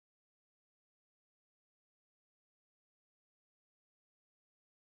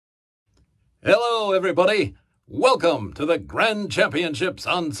Hello, everybody. Welcome to the Grand Championships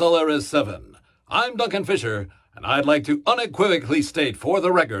on Solaris 7. I'm Duncan Fisher, and I'd like to unequivocally state for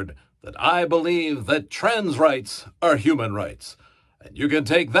the record that I believe that trans rights are human rights. And you can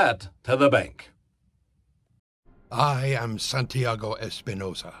take that to the bank. I am Santiago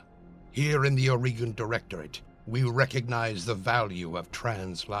Espinosa. Here in the Oregon Directorate, we recognize the value of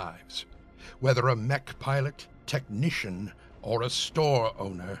trans lives. Whether a mech pilot, technician, or a store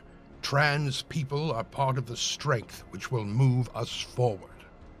owner, trans people are part of the strength which will move us forward.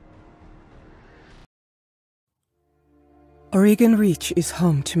 Oregon Reach is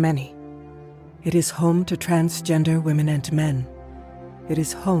home to many. It is home to transgender women and men. It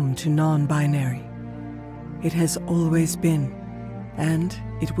is home to non-binary. It has always been, and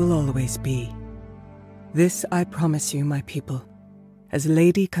it will always be. This I promise you, my people, as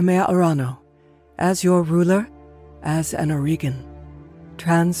Lady Kamea Arano, as your ruler, as an Oregon.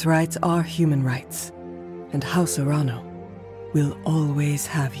 Trans rights are human rights, and House Arano will always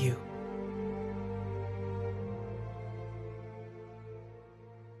have you.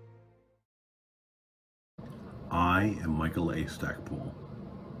 I am Michael A. Stackpole.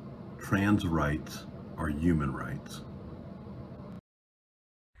 Trans rights are human rights.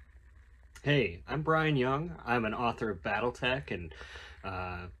 Hey, I'm Bryan Young. I'm an author of BattleTech and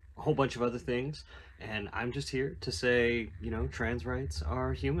a whole bunch of other things. And I'm just here to say, trans rights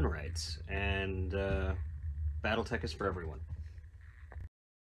are human rights. And BattleTech is for everyone.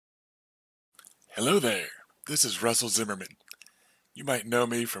 Hello there. This is Russell Zimmerman. You might know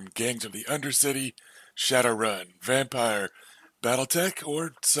me from Gangs of the Undercity, Shadowrun, Vampire, BattleTech,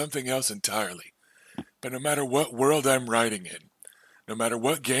 or something else entirely. But no matter what world I'm writing in, no matter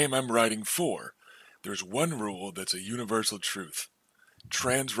what game I'm writing for, there's one rule that's a universal truth.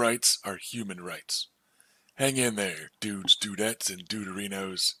 Trans rights are human rights. Hang in there, dudes, dudettes, and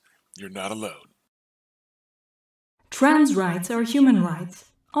duderinos. You're not alone. Trans rights are human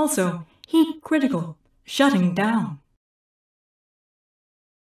rights. Also, heat critical, shutting down.